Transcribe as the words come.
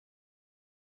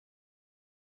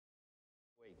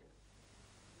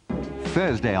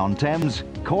Thursday on Thames,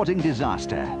 Courting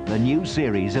Disaster, the new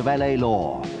series of LA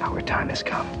Law. Our time has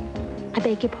come. I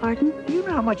beg your pardon? Do you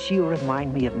know how much you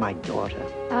remind me of my daughter?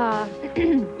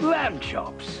 Lamb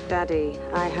chops. Daddy,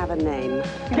 I have a name.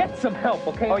 Get some help,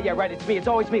 okay? Oh, yeah, right, it's me. It's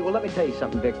always me. Well, let me tell you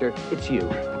something, Victor. It's you.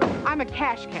 I'm a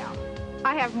cash cow.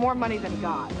 I have more money than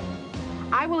God.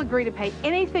 I will agree to pay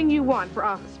anything you want for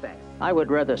office space. I would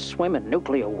rather swim in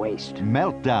nuclear waste.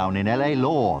 Meltdown in LA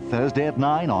Law, Thursday at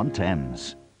 9 on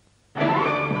Thames.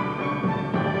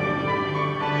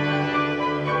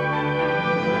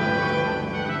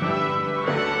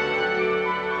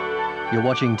 You're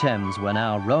watching Thames when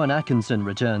our Rowan Atkinson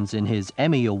returns in his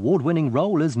Emmy award-winning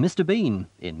role as Mr. Bean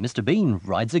in Mr. Bean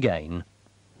Rides Again.